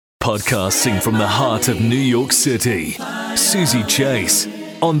Podcasting from the heart of New York City, Susie Chase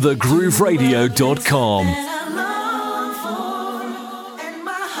on thegrooveradio.com.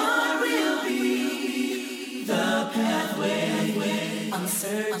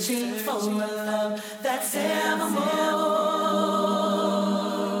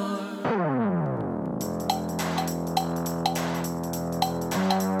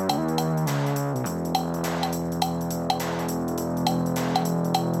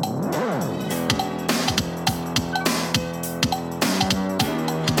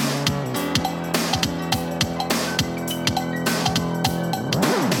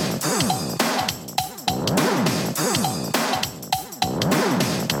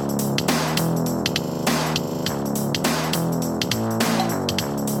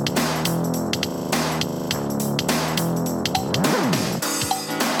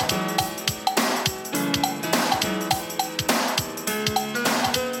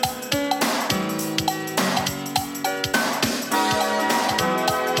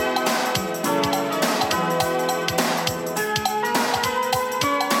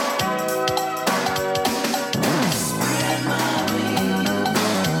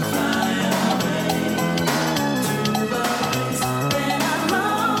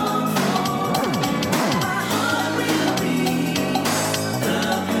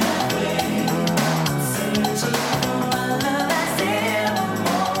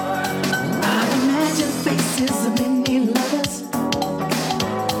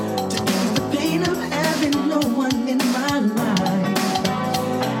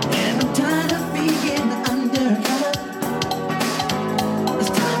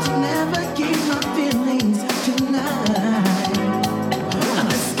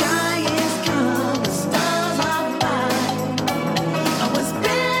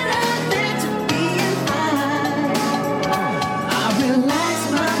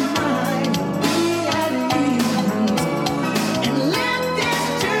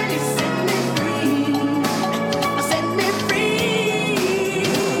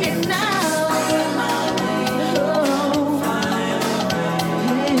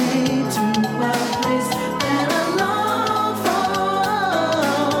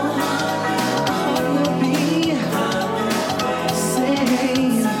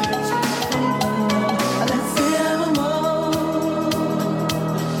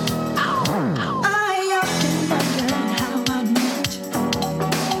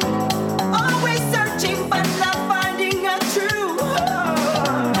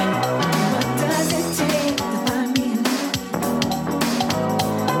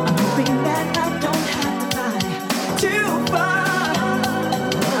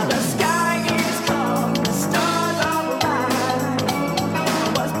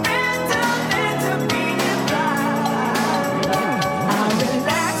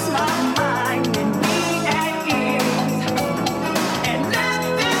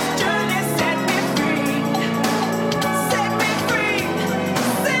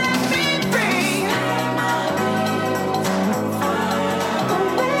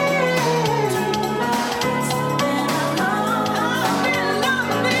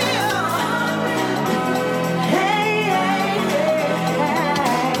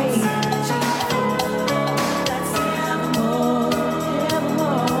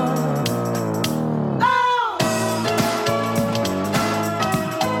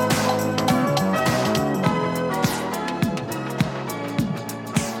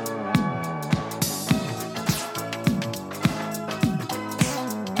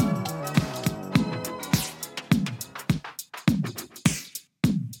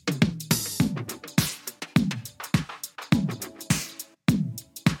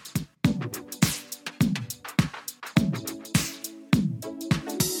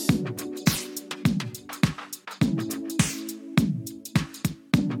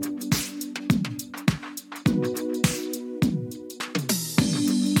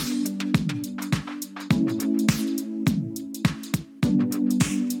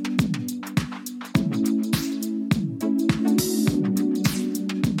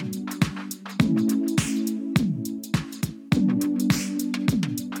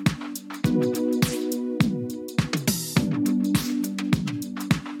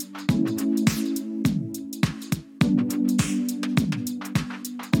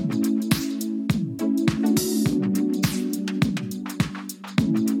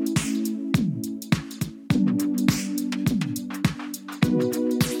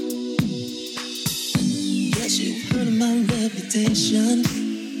 reputation.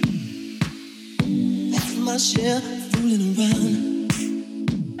 That's my share of fooling around.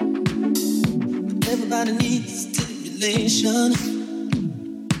 Everybody needs stimulation.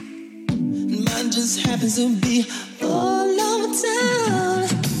 just happens to be all over town.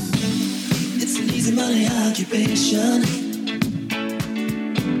 It's an easy money occupation.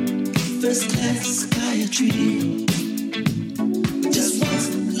 First class psychiatry. Just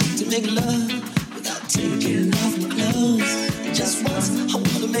once, like to make love without taking off my clothes. Just once, I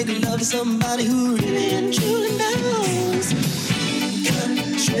wanna make love to somebody who really and truly knows.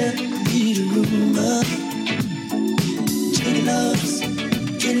 Country beat a rumor. Gigolos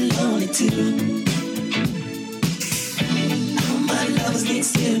get lonely too. All my lovers need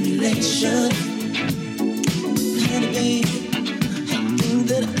stimulation. Honey, baby, I think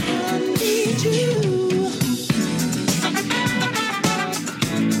that I need you.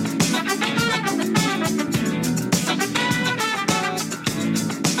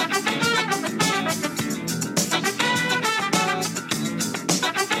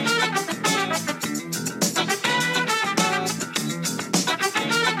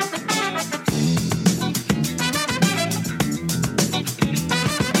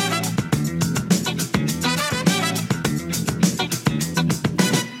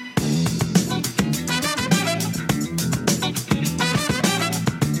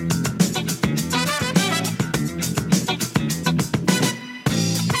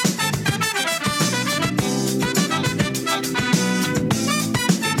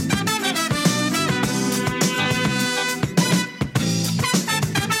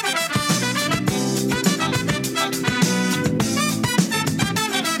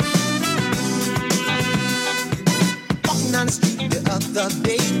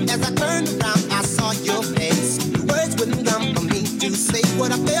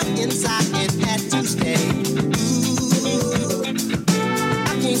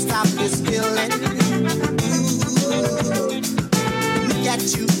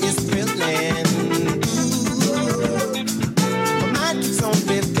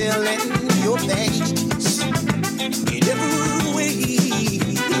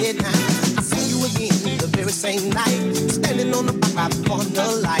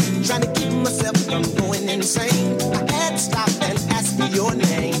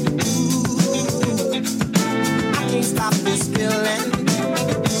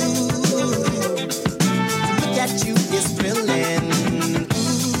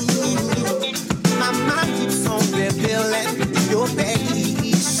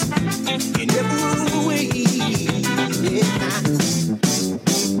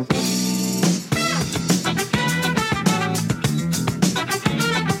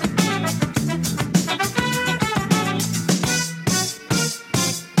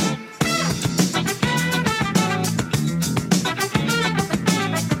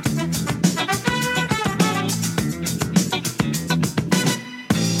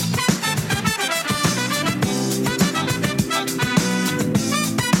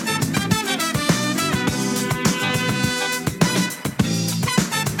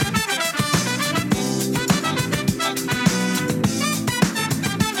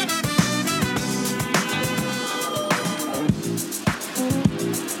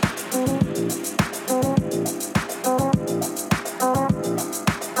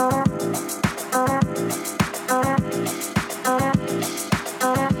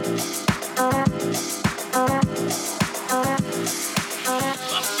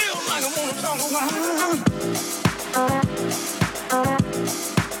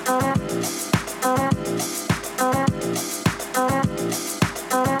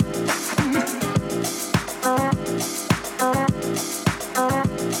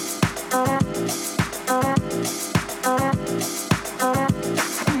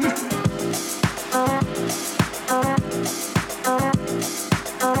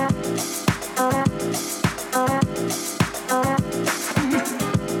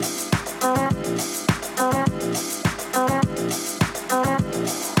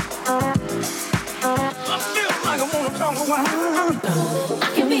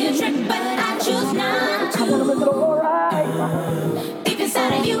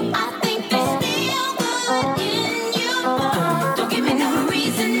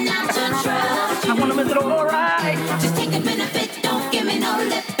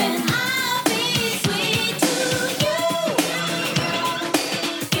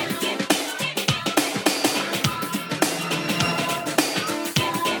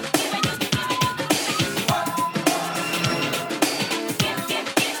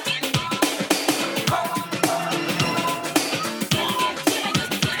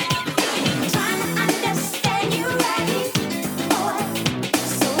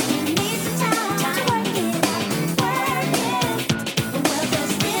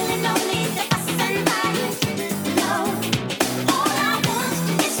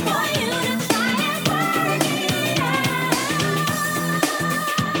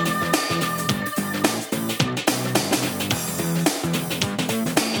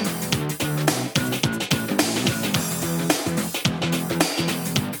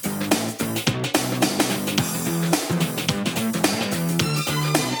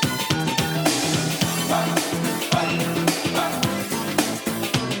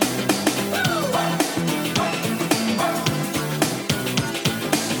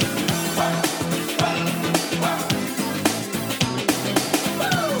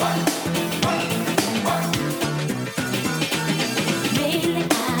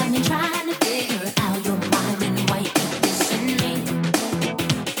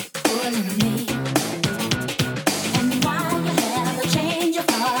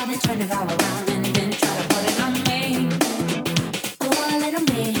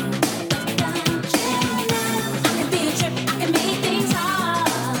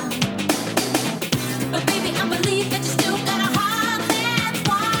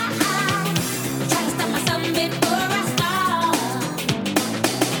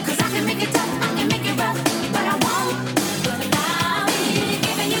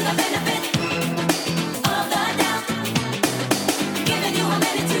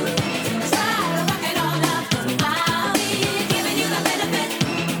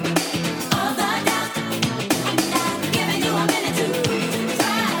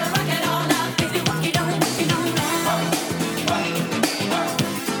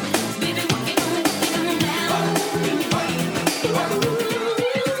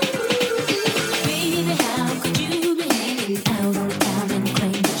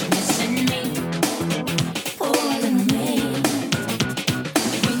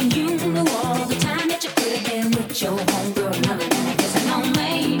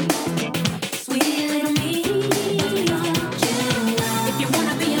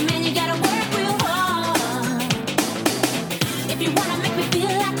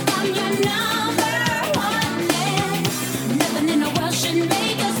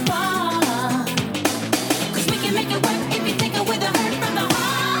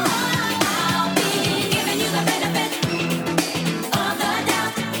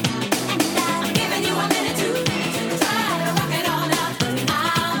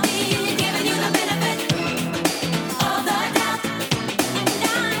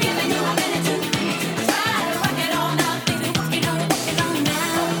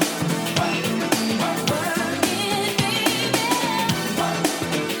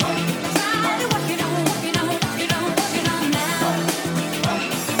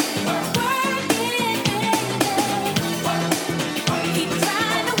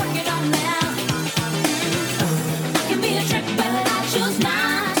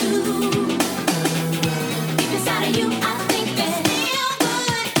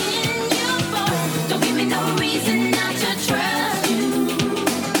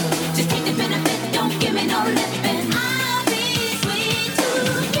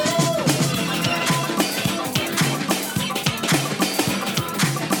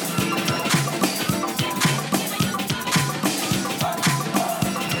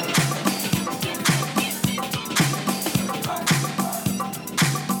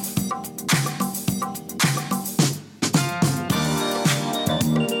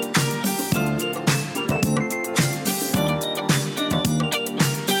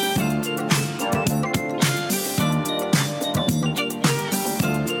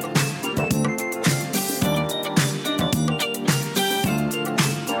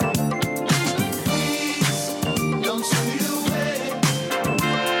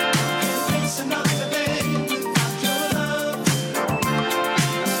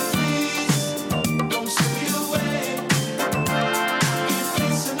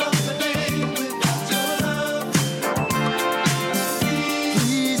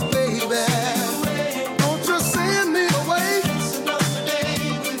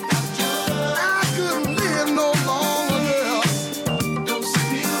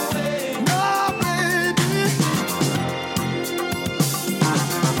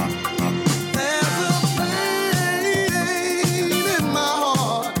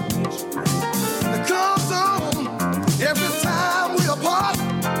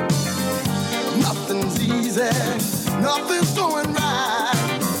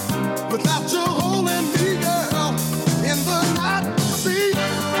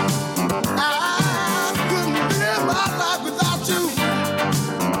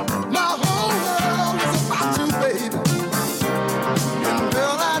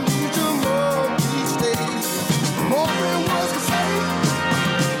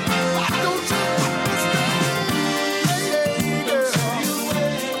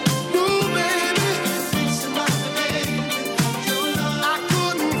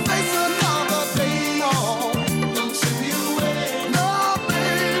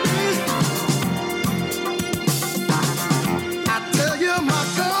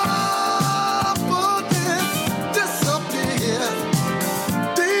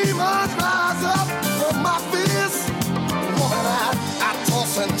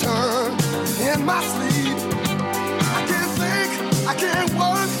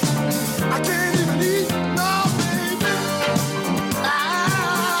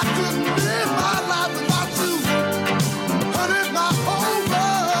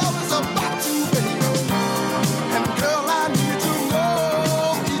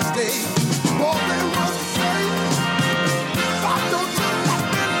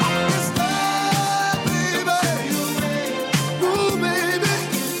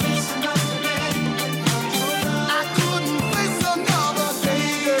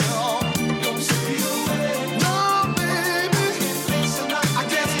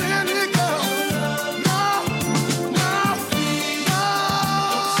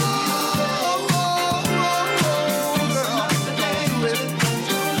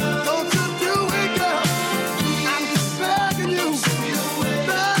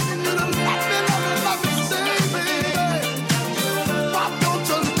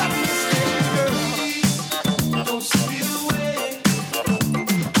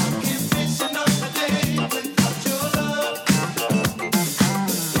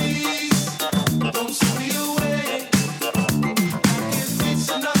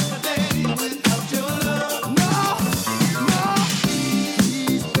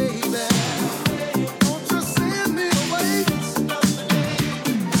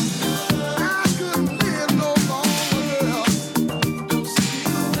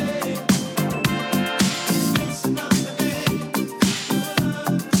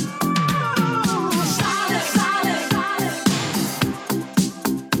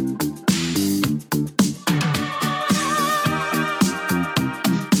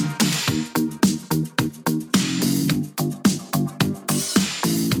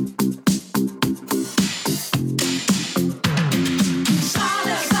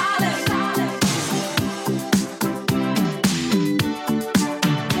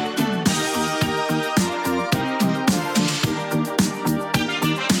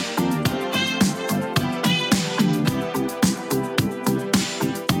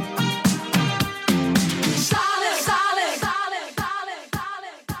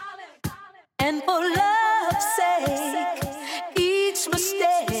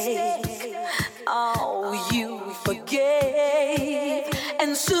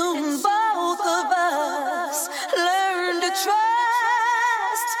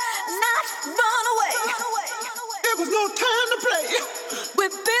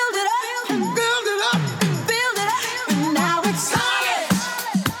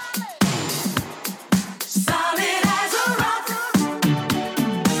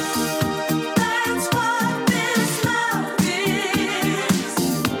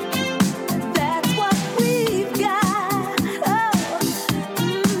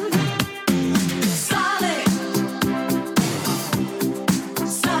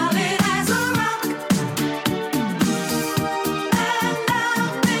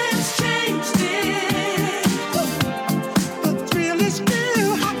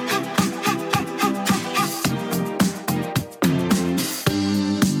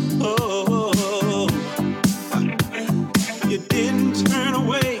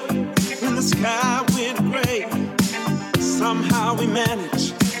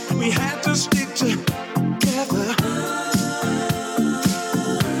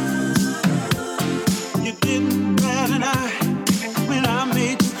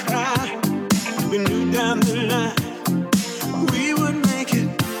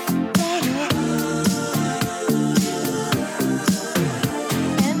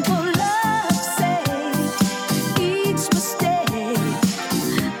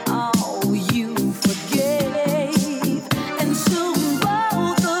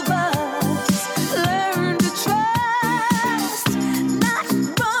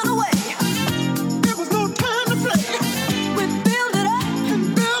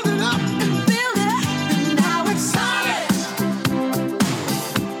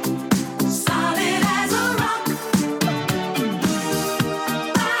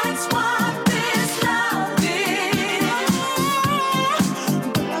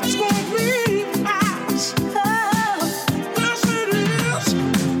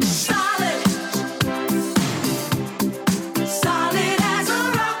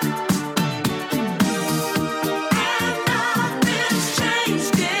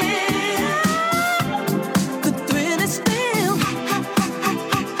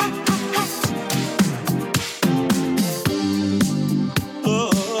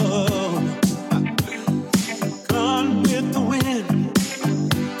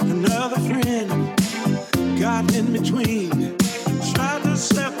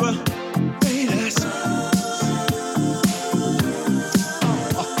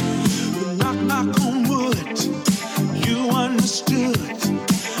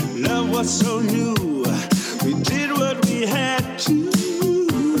 was so new. We did what we had to.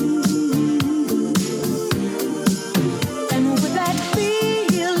 And with that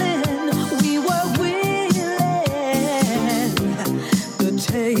feeling, we were willing to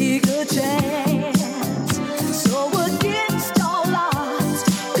take a chance. So against all odds,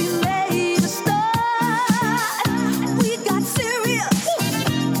 we made a start. We got serious.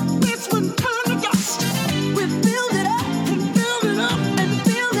 This one turned to dust. We built it up and built it up and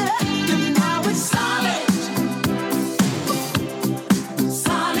built it up, and now it's solid.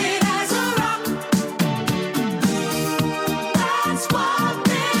 Solid as a rock. That's what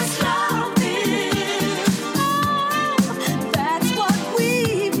this love is. That's what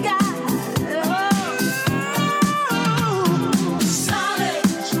we've got. Solid.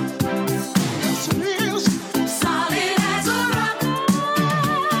 Yes, it is. Solid as a rock.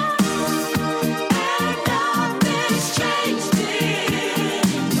 And nothing's changed it.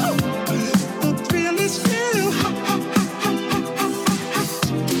 The thrill is real.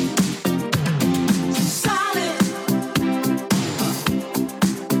 Solid.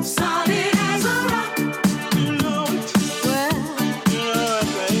 Solid as a rock. You know it. Well, You know it,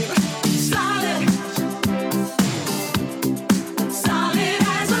 babe. solid. Solid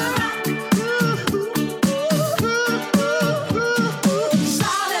as a rock.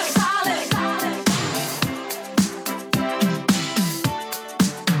 Solid, solid, solid.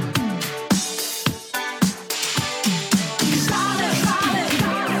 Solid, solid,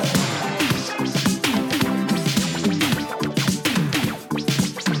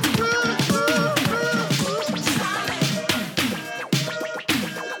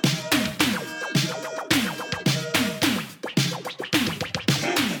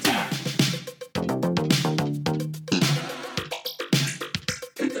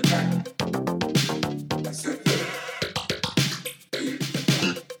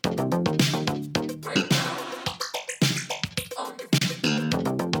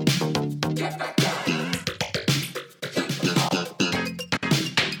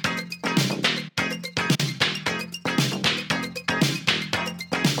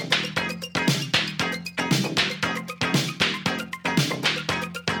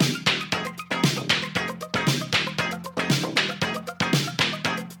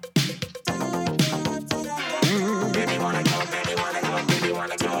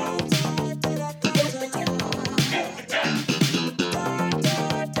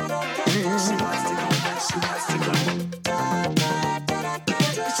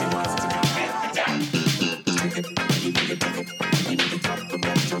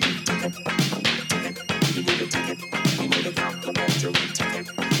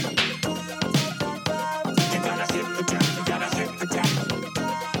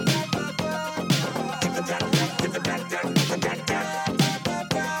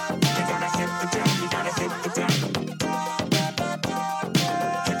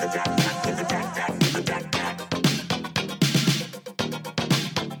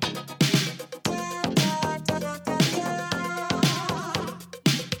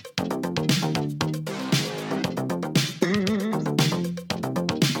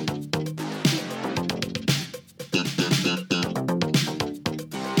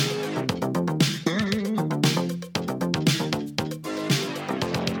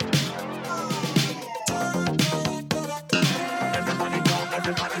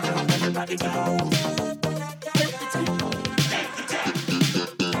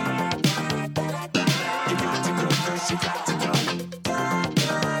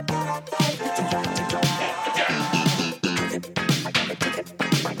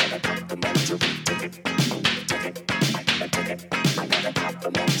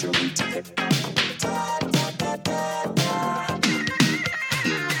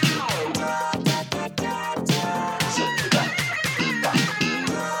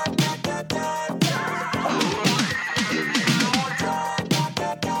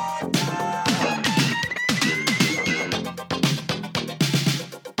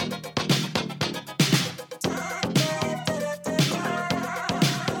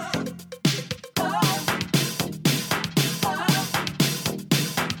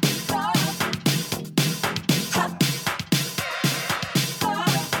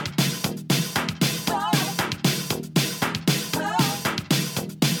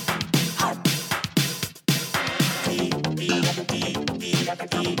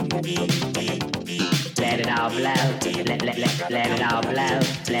 Let it all blow. Let it all blow.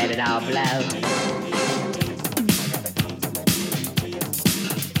 Let it all blow.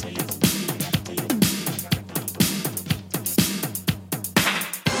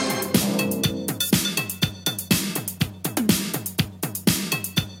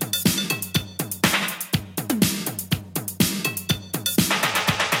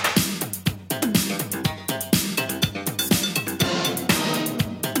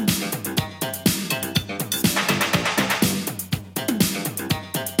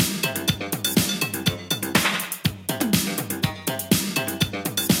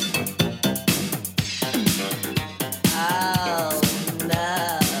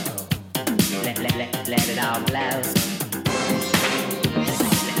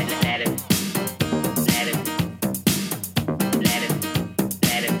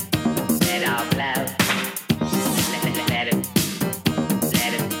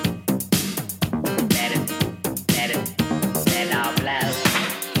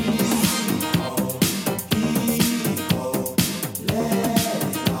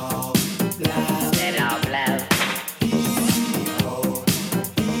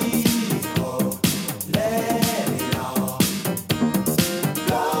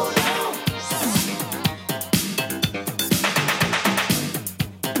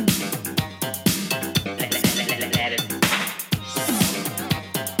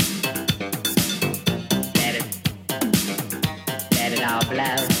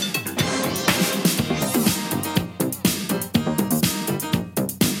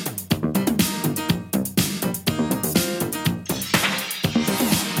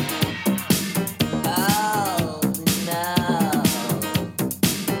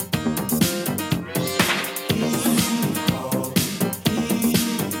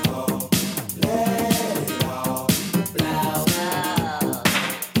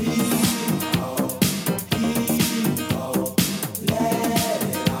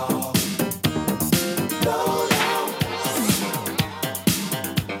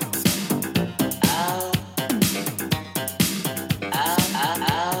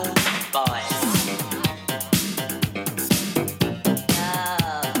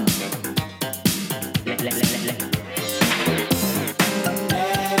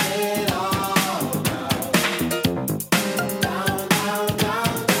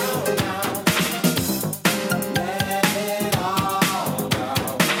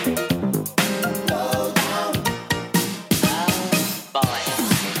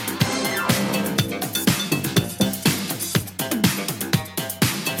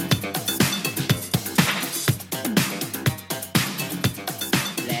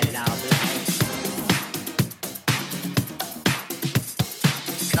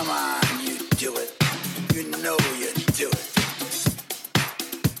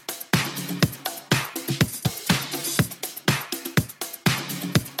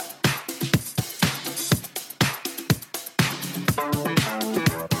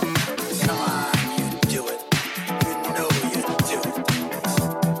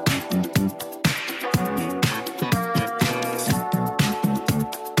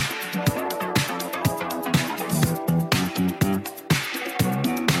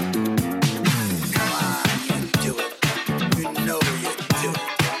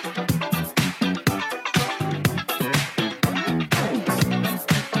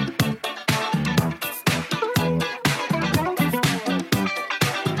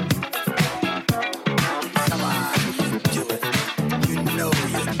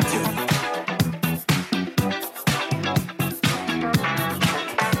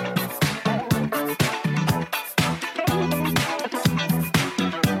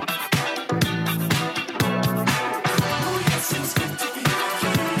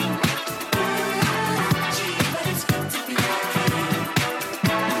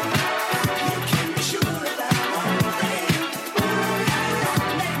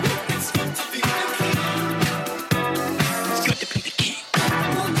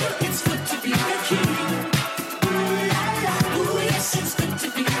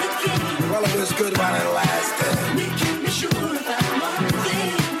 good while it lasted. We can be sure about one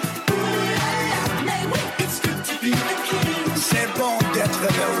thing. It's good to be the king. C'est bon d'être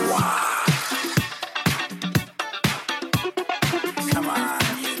le roi. Come on,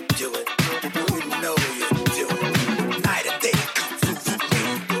 you do it. We know you do it. Night and day, come through for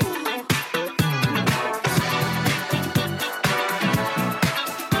me.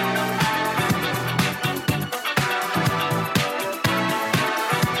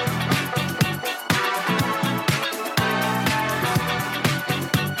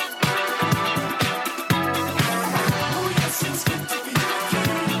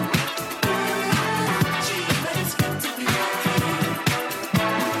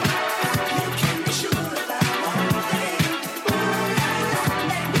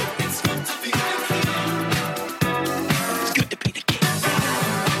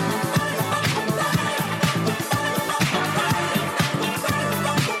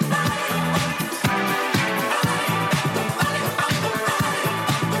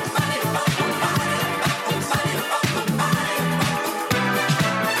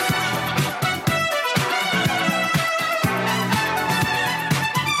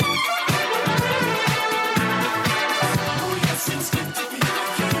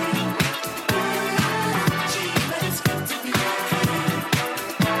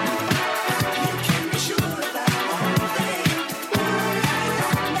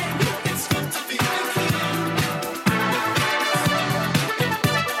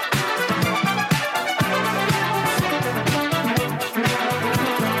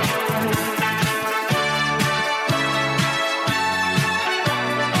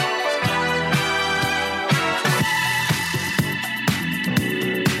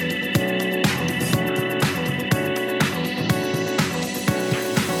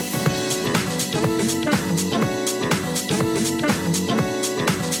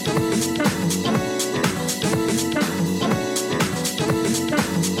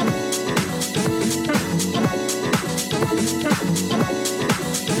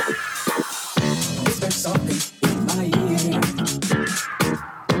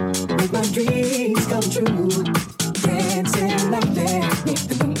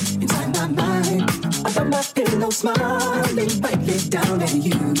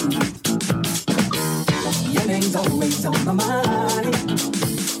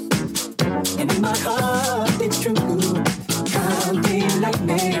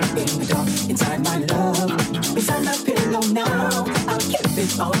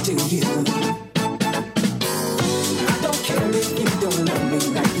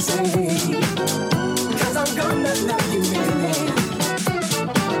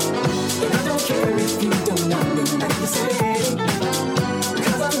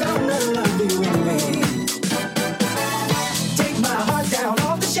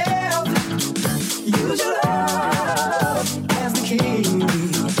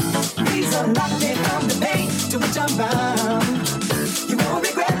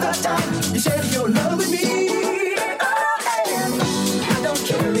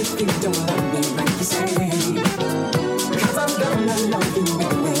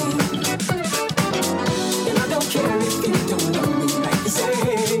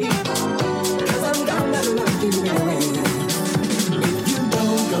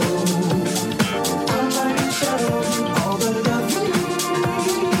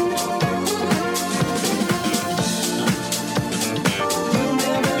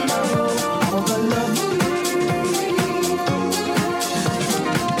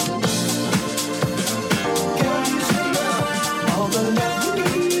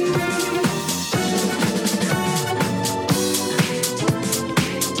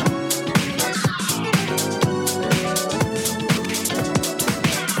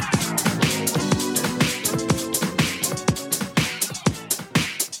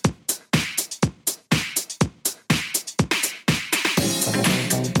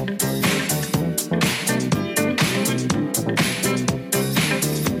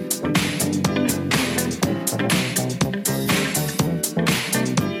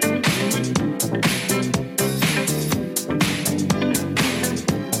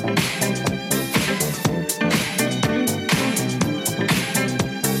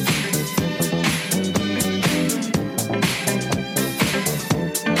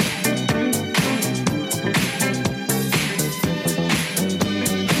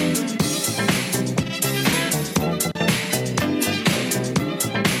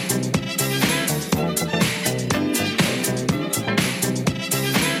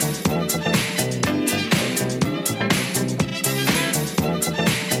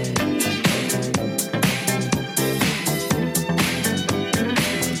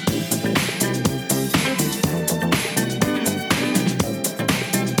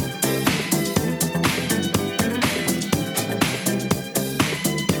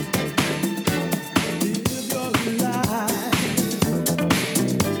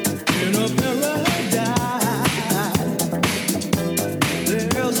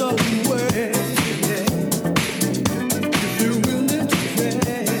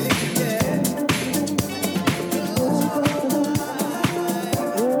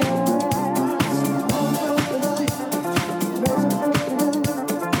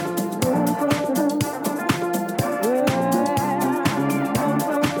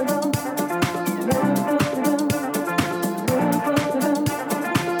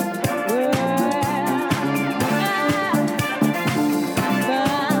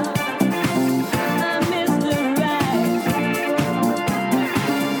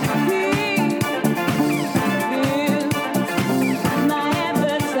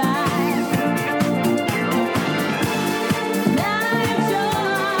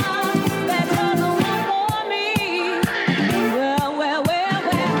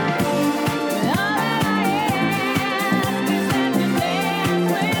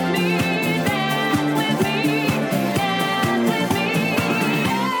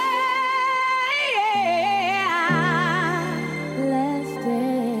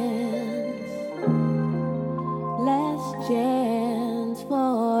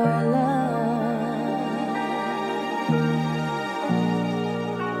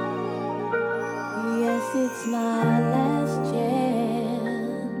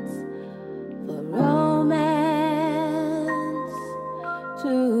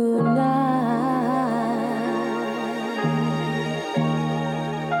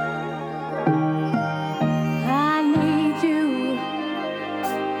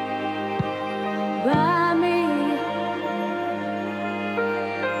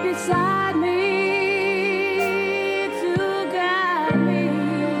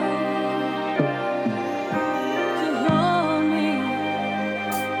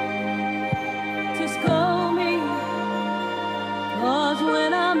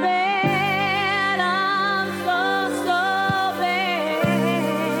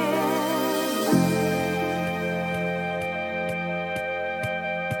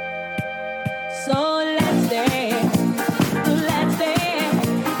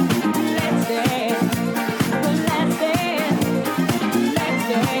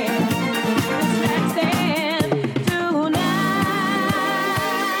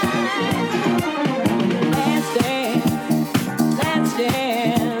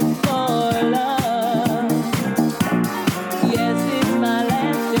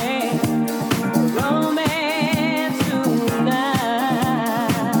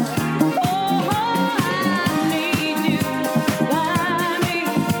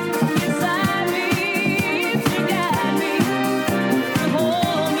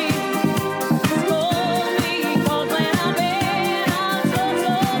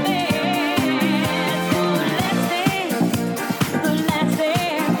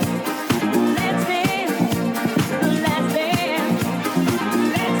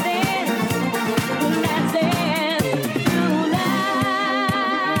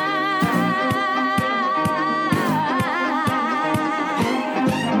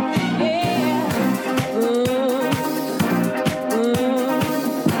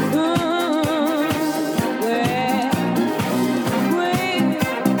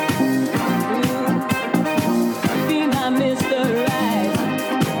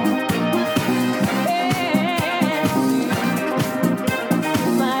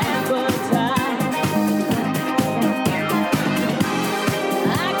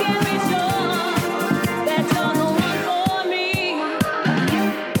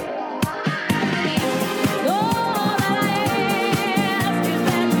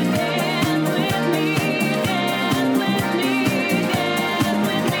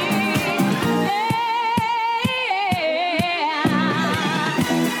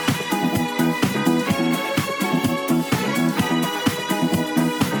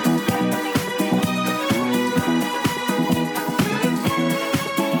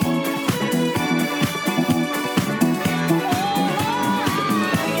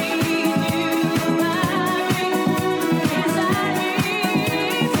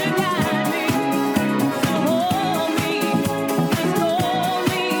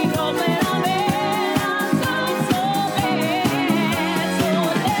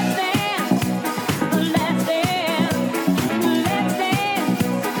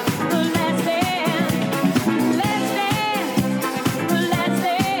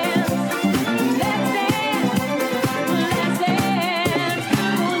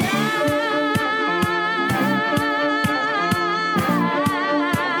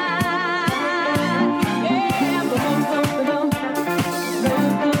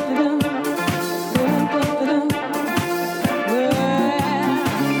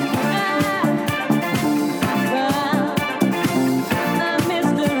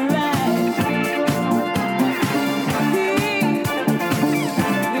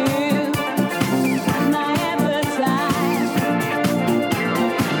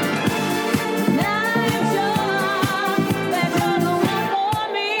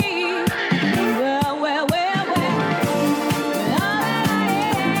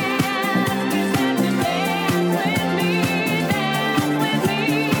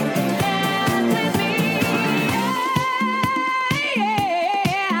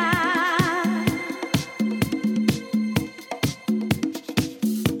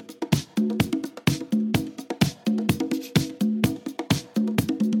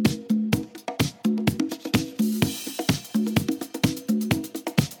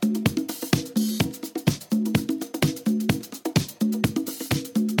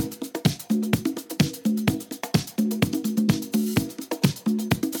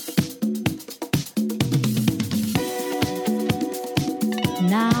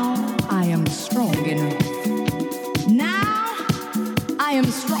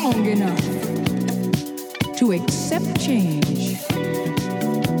 to accept change.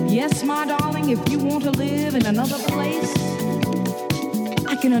 Yes, my darling, if you want to live in another place,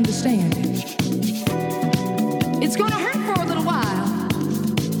 I can understand it. It's gonna hurt for a little while,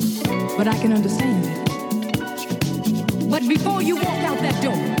 but I can understand it. But before you walk out that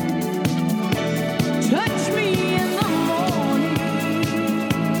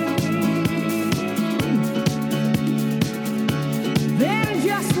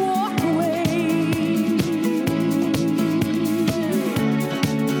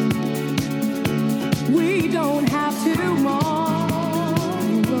don't have tomorrow,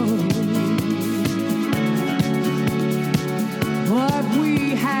 but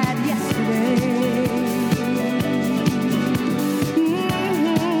we had yesterday.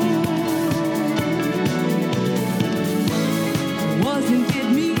 Wasn't it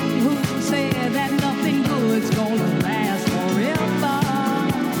me who said that nothing good's gonna last forever?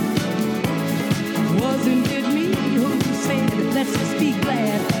 Wasn't it me who said let's just be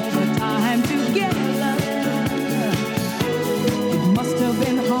glad all the time together? It must have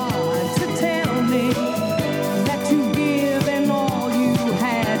been hard to tell me that you give and all you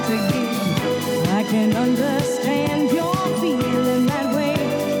had to give. I can understand your feeling that way.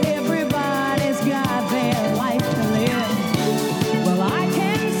 Everybody's got their life to live. Well, I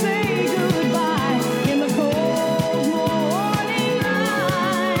can say goodbye in the cold morning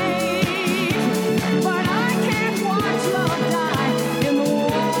light, but I can't watch love die in the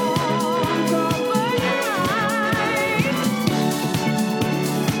warmth of the night.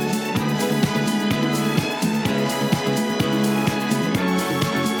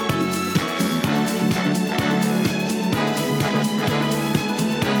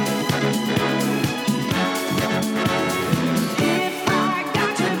 If I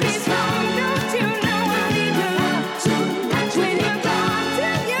got to be strong, don't you know I need your love? When you're gone,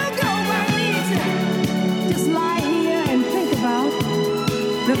 till you go, I need to just lie here and think about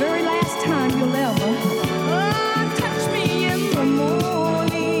the very last time you'll ever touch me in the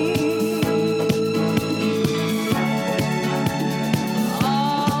morning.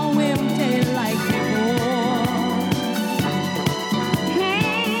 All empty like before.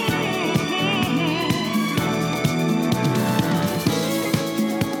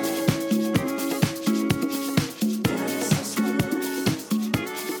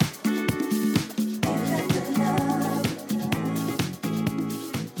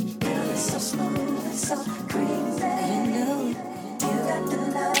 So smooth and so crazy. You got the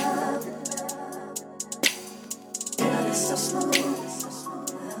love. Girl, it's so smooth.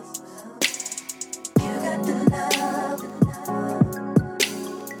 You got the love.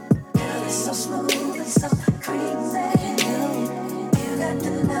 Girl, it's so smooth and so crazy. You got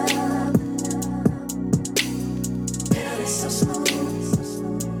the love. Girl, it's so smooth.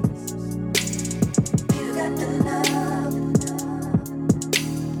 You got the love.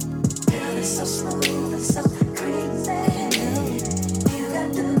 Girl, it's so smooth and so crazy. You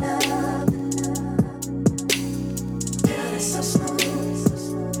got the love. Girl, it's so smooth.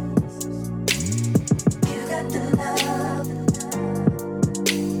 You got the love.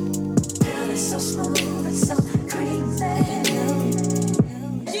 Girl, it's so smooth and so crazy.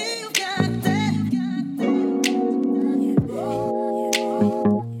 You got that.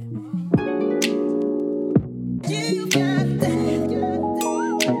 You got that.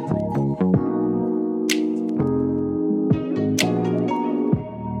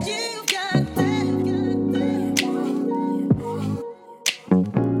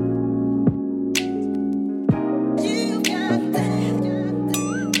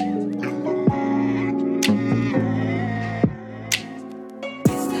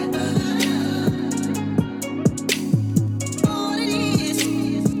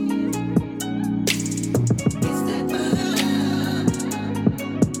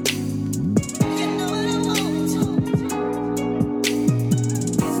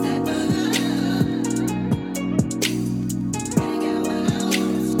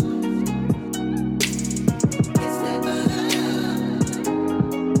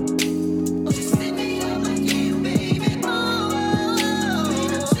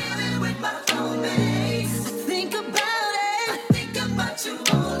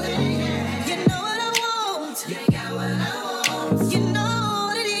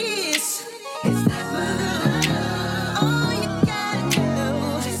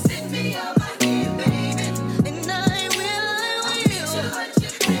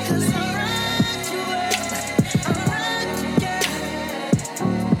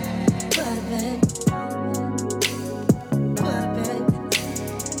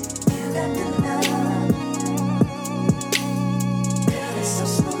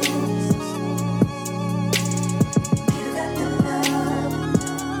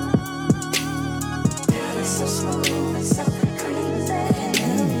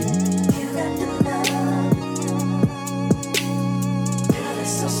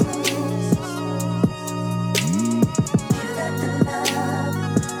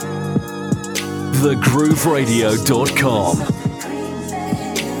 thegrooveradio.com.